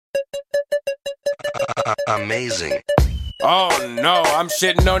Amazing. Oh no, I'm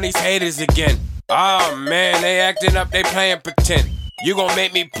shitting on these haters again. Oh man, they acting up, they playing pretend. You gon'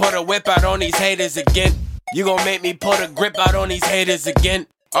 make me put a whip out on these haters again. You gon' make me put a grip out on these haters again.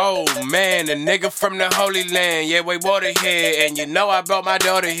 Oh man, a nigga from the Holy Land, yeah, way water here. And you know I brought my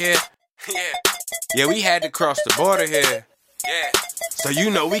daughter here. Yeah, we had to cross the border here. Yeah, so you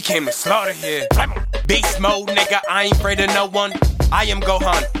know we came to slaughter here. Beast mode, nigga, I ain't afraid of no one. I am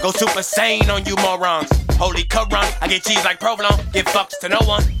Gohan, go super saiyan on you morons. Holy Quran, I get cheese like provolone, give fucks to no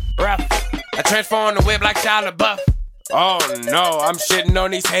one. Rough, I transform the whip like Shia LaBeouf. Oh no, I'm shitting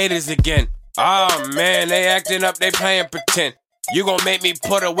on these haters again. Oh man, they acting up, they playing pretend. You gon' make me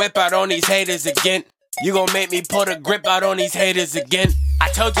put a whip out on these haters again. You gon' make me put a grip out on these haters again. I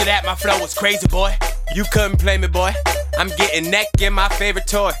told you that my flow was crazy, boy. You couldn't play me, boy. I'm getting neck in my favorite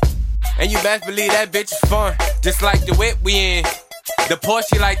toy. And you best believe that bitch is fun. Just like the whip we in. The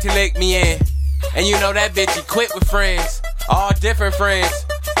Porsche she like to lick me in. And you know that bitch equipped with friends. All different friends.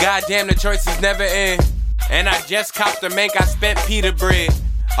 Goddamn, the choices never end. And I just copped the mink, I spent Peter bread.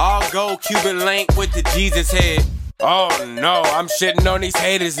 All gold Cuban link with the Jesus head. Oh no, I'm shitting on these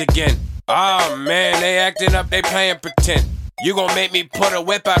haters again. Oh man, they acting up, they playing pretend. You gon' make me put a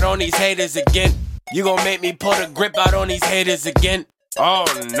whip out on these haters again. You gon' make me put a grip out on these haters again. Oh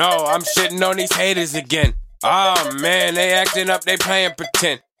no, I'm shitting on these haters again. Oh man, they acting up, they playing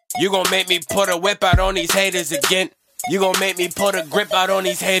pretend. You gon' make me put a whip out on these haters again. You gon' make me put a grip out on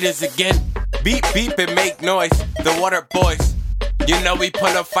these haters again. Beep beep and make noise, the water boys. You know we pull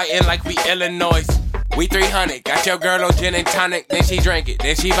up fighting like we Illinois. We 300, got your girl on gin and tonic. Then she drank it,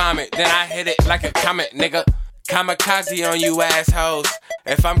 then she vomit. Then I hit it like a comet, nigga. Kamikaze on you assholes.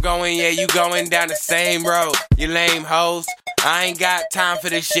 If I'm going, yeah, you going down the same road. You lame hoes. I ain't got time for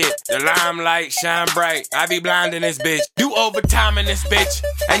this shit. The limelight shine bright. I be blind in this bitch. Do overtime in this bitch.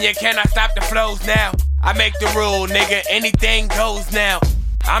 And you cannot stop the flows now. I make the rule, nigga. Anything goes now.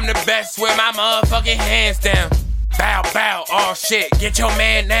 I'm the best with my motherfucking hands down. Bow, bow, oh shit, get your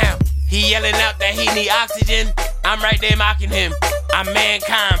man now. He yelling out that he need oxygen. I'm right there mocking him. I'm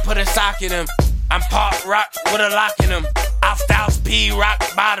mankind, put a sock in him. I'm pop rock with a lock in him. I'll Styles P rock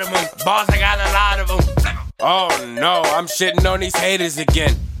bottom him. Boss, I got a lot of them. Oh no, I'm shitting on these haters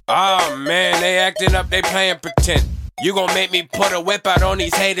again. Oh man, they acting up, they playing pretend. You gon' make me put a whip out on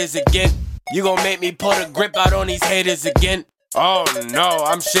these haters again. You gon' make me put a grip out on these haters again. Oh no,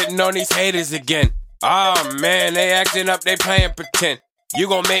 I'm shitting on these haters again. Oh man, they acting up, they playing pretend. You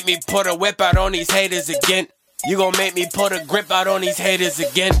gon' make me put a whip out on these haters again. You gon' make me put a grip out on these haters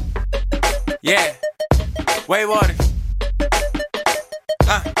again. Yeah, Way Waters.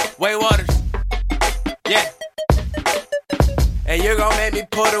 Way Waters. Yeah. And you gon' make me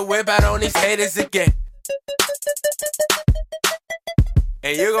put a whip out on these haters again.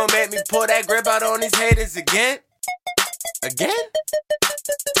 And you gon' make me pull that grip out on these haters again. Again?